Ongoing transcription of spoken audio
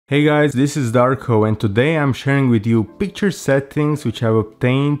Hey guys, this is Darko and today I'm sharing with you picture settings which I've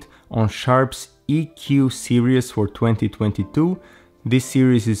obtained on Sharp's EQ series for 2022. This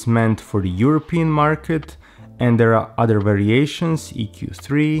series is meant for the European market and there are other variations,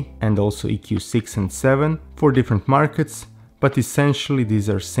 EQ3 and also EQ6 and 7 for different markets, but essentially these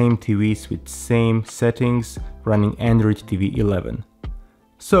are same TVs with same settings running Android TV 11.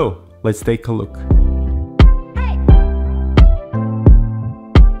 So let's take a look.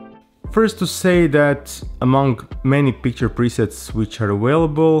 First to say that among many picture presets which are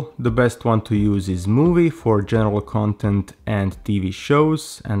available, the best one to use is Movie for general content and TV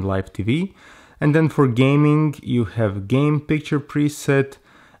shows and live TV. And then for gaming you have Game Picture preset,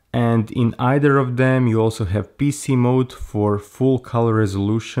 and in either of them you also have PC mode for full color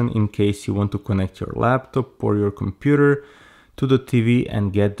resolution in case you want to connect your laptop or your computer to the TV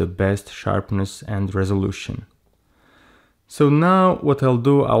and get the best sharpness and resolution. So now what I'll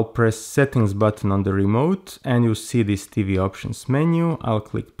do, I'll press settings button on the remote and you'll see this TV options menu. I'll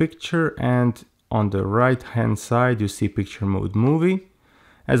click picture and on the right hand side you see picture mode movie.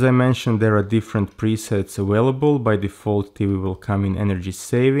 As I mentioned, there are different presets available. By default TV will come in energy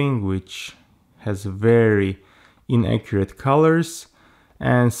saving, which has very inaccurate colors,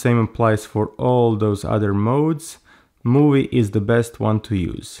 and same applies for all those other modes. Movie is the best one to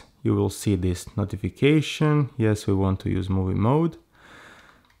use. You will see this notification. Yes, we want to use movie mode.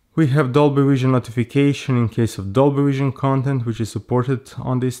 We have Dolby Vision notification in case of Dolby Vision content which is supported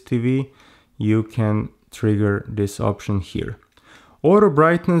on this TV. You can trigger this option here. Auto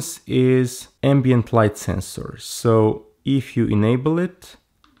brightness is ambient light sensor. So if you enable it,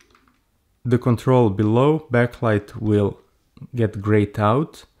 the control below backlight will get grayed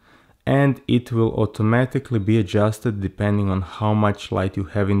out, and it will automatically be adjusted depending on how much light you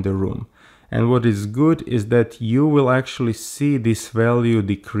have in the room. And what is good is that you will actually see this value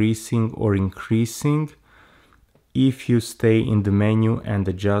decreasing or increasing if you stay in the menu and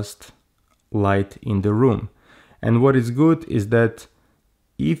adjust light in the room. And what is good is that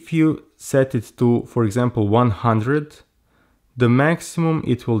if you set it to, for example, 100, the maximum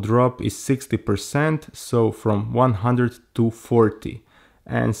it will drop is 60%, so from 100 to 40.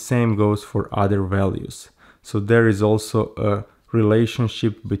 And same goes for other values. So there is also a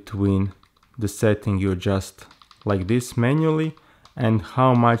relationship between the setting you adjust like this manually and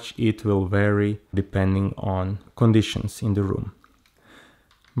how much it will vary depending on conditions in the room.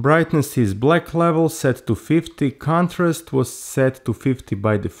 Brightness is black level set to 50. Contrast was set to 50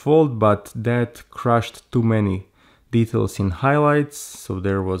 by default, but that crushed too many details in highlights, so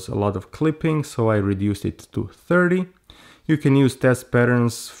there was a lot of clipping, so I reduced it to 30. You can use test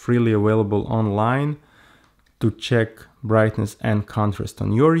patterns freely available online to check brightness and contrast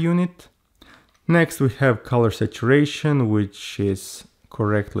on your unit. Next we have color saturation, which is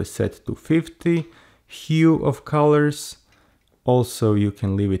correctly set to 50. Hue of colors, also you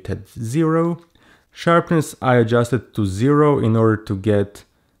can leave it at 0. Sharpness I adjusted to 0 in order to get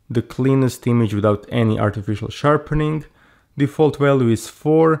the cleanest image without any artificial sharpening. Default value is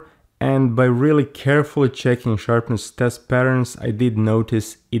 4. And by really carefully checking sharpness test patterns, I did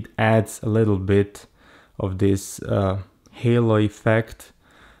notice it adds a little bit of this halo effect,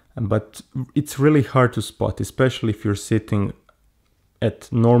 but it's really hard to spot, especially if you're sitting at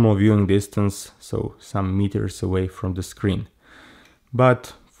normal viewing distance, so some meters away from the screen.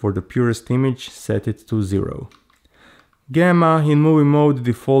 But for the purest image, set it to 0. Gamma in movie mode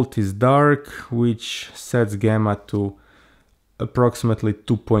default is dark, which sets gamma to approximately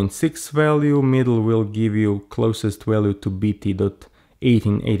 2.6 value. Middle will give you closest value to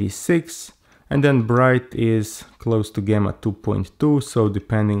BT.1886, and then bright is close to gamma 2.2, so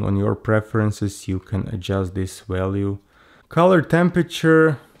depending on your preferences you can adjust this value. Color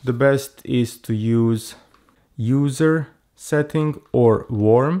temperature, the best is to use user setting or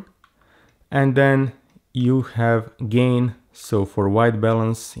warm, and then you have gain, so for white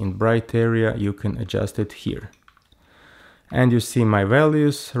balance in bright area you can adjust it here. And you see my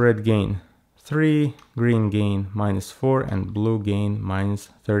values: red gain 3, green gain -4, and blue gain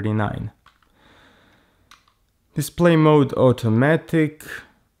 -39. Display mode automatic.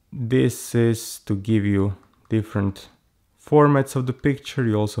 This is to give you different formats of the picture.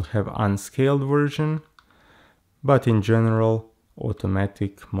 You also have unscaled version, but in general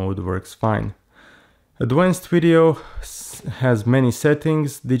automatic mode works fine. Advanced video has many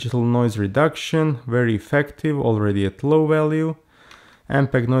settings. Digital noise reduction, very effective, already at low value.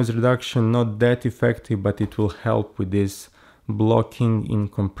 MPEG noise reduction, not that effective, but it will help with this blocking in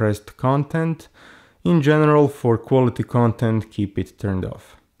compressed content. In general, for quality content, keep it turned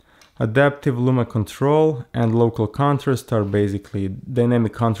off. Adaptive luma control and local contrast are basically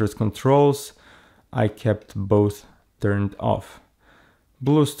dynamic contrast controls. I kept both turned off.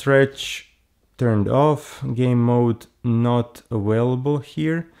 Blue stretch turned off. Game mode not available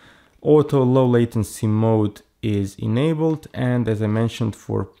here. Auto low latency mode is enabled, and as I mentioned,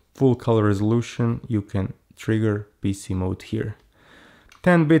 for full color resolution you can trigger PC mode here.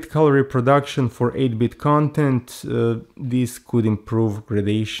 10-bit color reproduction for 8-bit content. This could improve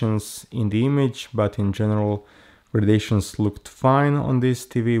gradations in the image, but in general gradations looked fine on this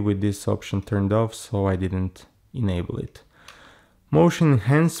TV with this option turned off, so I didn't enable it. Motion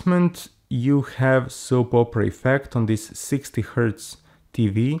enhancement, you have soap opera effect on this 60 Hz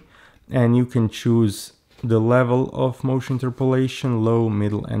TV, and you can choose the level of motion interpolation, low,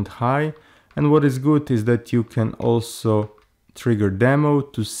 middle and high. And what is good is that you can also trigger demo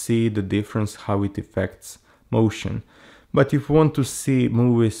to see the difference, how it affects motion. But if you want to see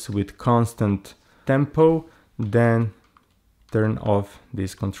movies with constant tempo, then turn off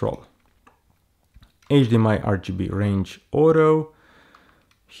this control. HDMI RGB range auto.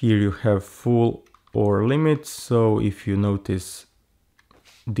 Here you have full or limit, so if you notice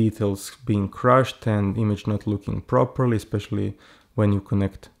details being crushed and image not looking properly, especially when you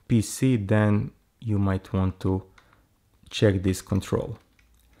connect PC, then you might want to check this control.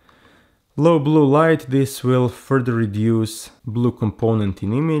 Low blue light, this will further reduce blue component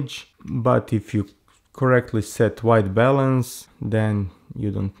in image, but if you correctly set white balance, then you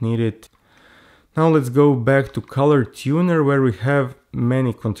don't need it. Now let's go back to color tuner, where we have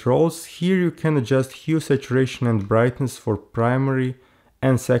many controls. Here you can adjust hue, saturation and brightness for primary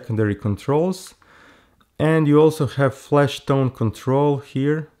and secondary controls, and you also have flash tone control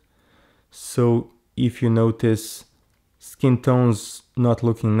here. So if you notice skin tones not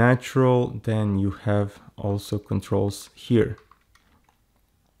looking natural, then you have also controls here.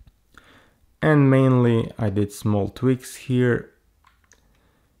 And mainly I did small tweaks here,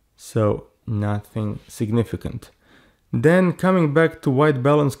 so nothing significant. Then coming back to white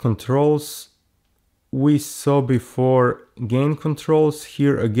balance controls, we saw before gain controls.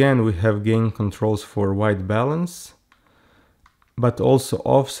 Here again we have gain controls for white balance, but also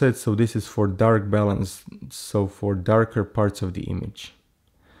offset, so this is for dark balance, so for darker parts of the image.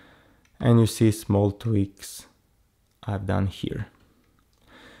 And you see small tweaks I've done here.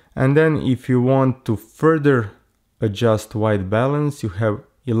 And then if you want to further adjust white balance, you have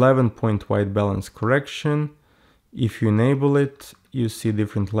 11-point white balance correction. If you enable it, you see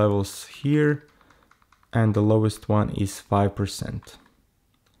different levels here, and the lowest one is 5%.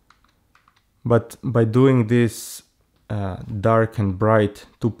 But by doing this dark and bright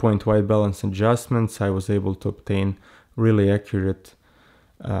 2-point white balance adjustments, I was able to obtain really accurate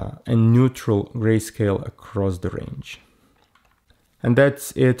and neutral grayscale across the range. And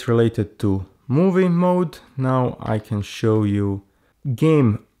that's it related to movie mode. Now I can show you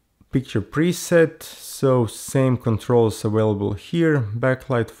game picture preset. So same controls available here: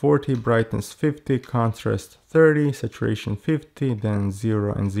 backlight 40, brightness 50, contrast 30, saturation 50, then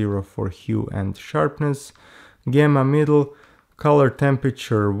 0 and 0 for hue and sharpness, gamma middle, color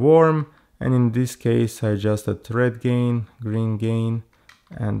temperature warm, and in this case I adjusted red gain, green gain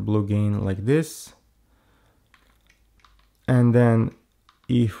and blue gain like this. And then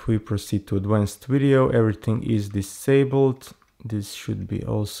if we proceed to advanced video, everything is disabled. This should be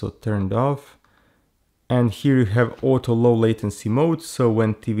also turned off. And here you have auto low latency mode, so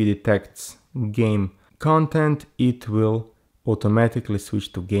when TV detects game content, it will automatically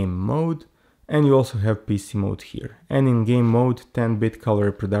switch to game mode. And you also have PC mode here. And in game mode, 10-bit color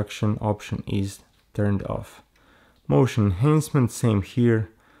reproduction option is turned off. Motion enhancement, same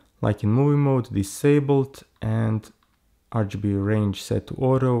here, like in movie mode, disabled, and RGB range set to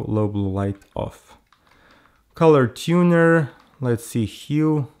auto, low blue light off. Color tuner, let's see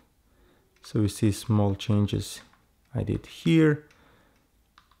hue. So you see small changes I did here.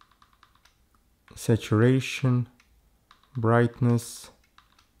 Saturation, brightness,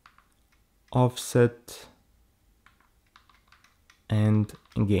 offset, and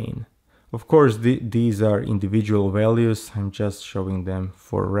gain. Of course, these are individual values. I'm just showing them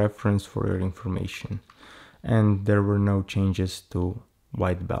for reference for your information. And there were no changes to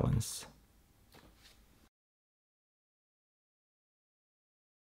white balance.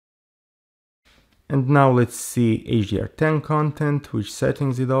 And now let's see HDR10 content, which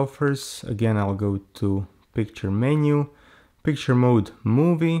settings it offers. Again, I'll go to picture menu, picture mode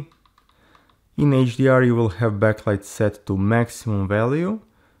movie. In HDR you will have backlight set to maximum value,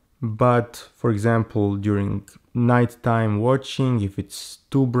 but for example during nighttime watching, if it's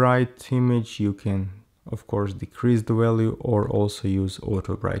too bright image, you can of course decrease the value or also use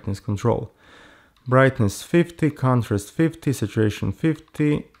auto brightness control. Brightness 50, contrast 50, saturation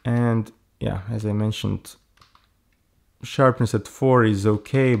 50, and yeah, as I mentioned, sharpness at 4 is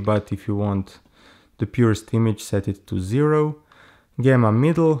okay, but if you want the purest image, set it to 0. Gamma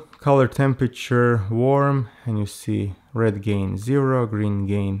middle, color temperature warm, and you see red gain 0, green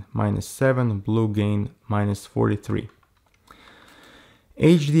gain -7, blue gain -43.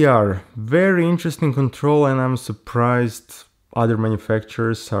 HDR, very interesting control, and I'm surprised other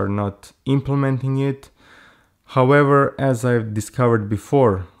manufacturers are not implementing it. However, as I've discovered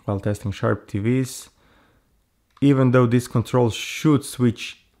before while testing Sharp TVs, even though this control should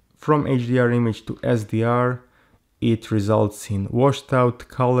switch from HDR image to SDR, it results in washed out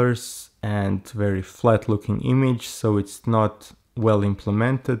colors and very flat looking image, so it's not well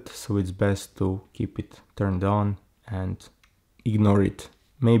implemented, so it's best to keep it turned on and ignore it.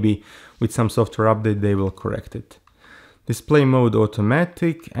 Maybe with some software update they will correct it. Display mode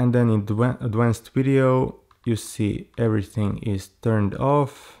automatic, and then in advanced video you see everything is turned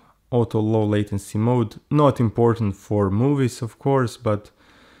off. Auto low latency mode, not important for movies of course, but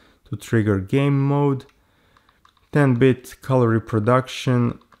to trigger game mode. 10-bit color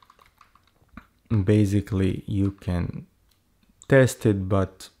reproduction, basically you can test it,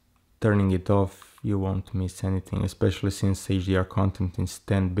 but turning it off you won't miss anything, especially since HDR content is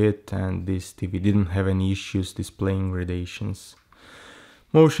 10-bit and this TV didn't have any issues displaying gradations.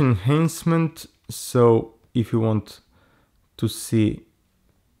 Motion enhancement, so if you want to see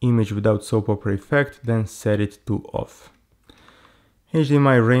image without soap opera effect, then set it to off.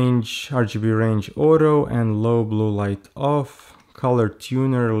 HDMI range, RGB range auto, and low blue light off. Color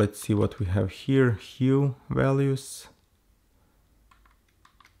tuner, let's see what we have here. Hue values,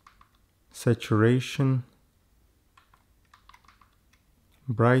 saturation,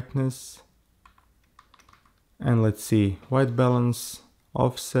 brightness, and let's see, white balance,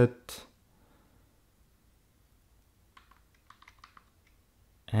 offset,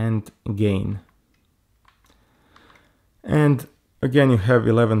 and gain. And again you have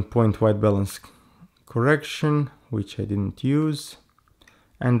 11-point white balance correction, which I didn't use,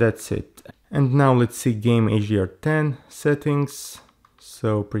 and that's it. And now let's see game HDR10 settings.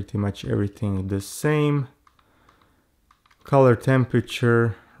 So pretty much everything the same. Color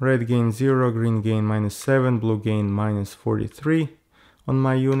temperature, red gain 0, green gain -7, blue gain -43. On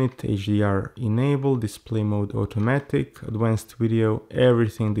my unit, HDR enabled, display mode automatic, advanced video,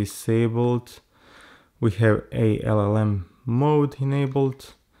 everything disabled. We have ALLM mode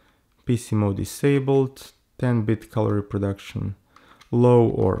enabled, PC mode disabled, 10-bit color reproduction low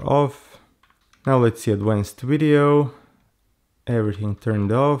or off. Now let's see advanced video, everything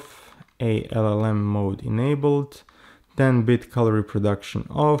turned off, ALLM mode enabled, 10-bit color reproduction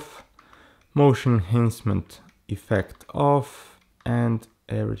off, motion enhancement effect off, and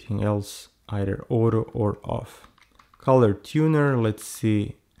everything else either auto or off. Color tuner, let's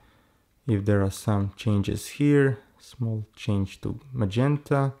see if there are some changes here. Small change to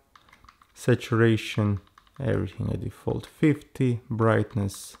magenta. Saturation, everything at default 50.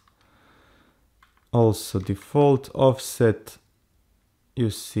 Brightness also default. Offset,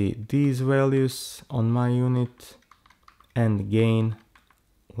 you see these values on my unit, and gain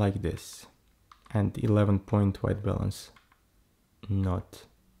like this, and 11-point white balance not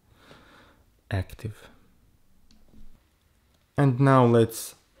active. And now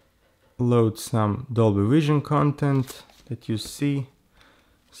let's load some Dolby Vision content that you see.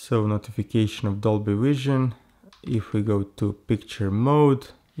 So notification of Dolby Vision. If we go to picture mode,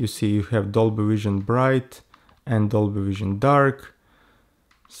 you see you have Dolby Vision Bright and Dolby Vision Dark.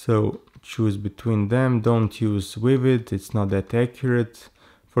 So choose between them. Don't use Vivid, it's not that accurate.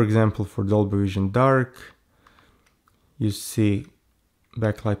 For example, for Dolby Vision Dark, you see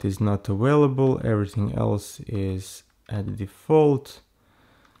backlight is not available, everything else is at default.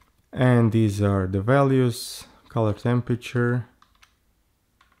 And these are the values: color temperature,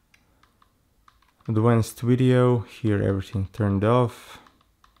 advanced video, here everything turned off,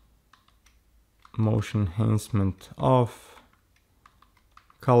 motion enhancement off,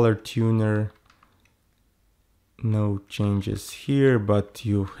 color tuner, no changes here, but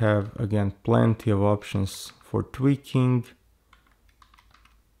you have again plenty of options for tweaking.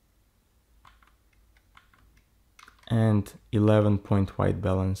 And 11-point white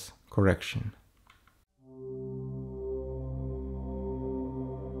balance correction.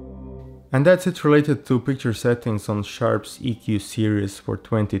 And that's it related to picture settings on Sharp's EQ series for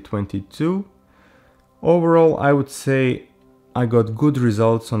 2022. Overall, I would say I got good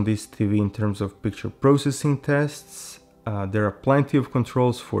results on this TV in terms of picture processing tests. There are plenty of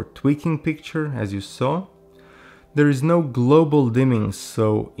controls for tweaking picture, as you saw. There is no global dimming,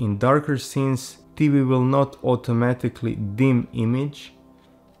 so in darker scenes, TV will not automatically dim image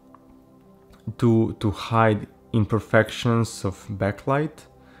to hide imperfections of backlight,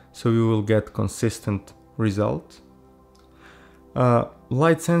 so you will get consistent result.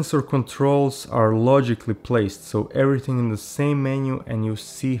 Light sensor controls are logically placed, so everything in the same menu and you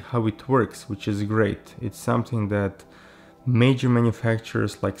see how it works, which is great. It's something that major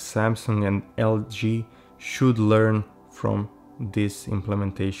manufacturers like Samsung and LG should learn from this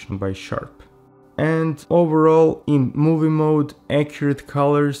implementation by Sharp. And overall, in movie mode, accurate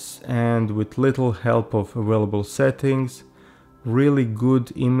colors and with little help of available settings, really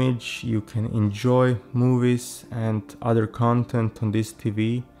good image. You can enjoy movies and other content on this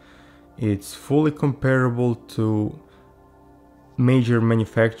TV. It's fully comparable to major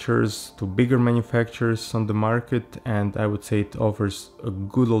manufacturers, to bigger manufacturers on the market, and I would say it offers a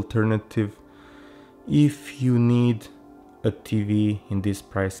good alternative if you need a TV in this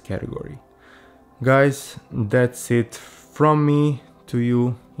price category. Guys, that's it from me to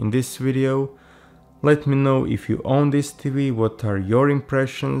you in this video. Let me know if you own this TV, what are your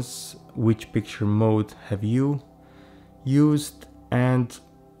impressions, which picture mode have you used, and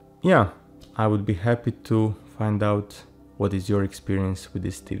yeah, I would be happy to find out what is your experience with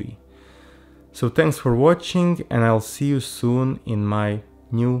this TV. So thanks for watching, and I'll see you soon in my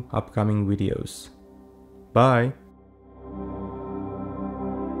new upcoming videos. Bye!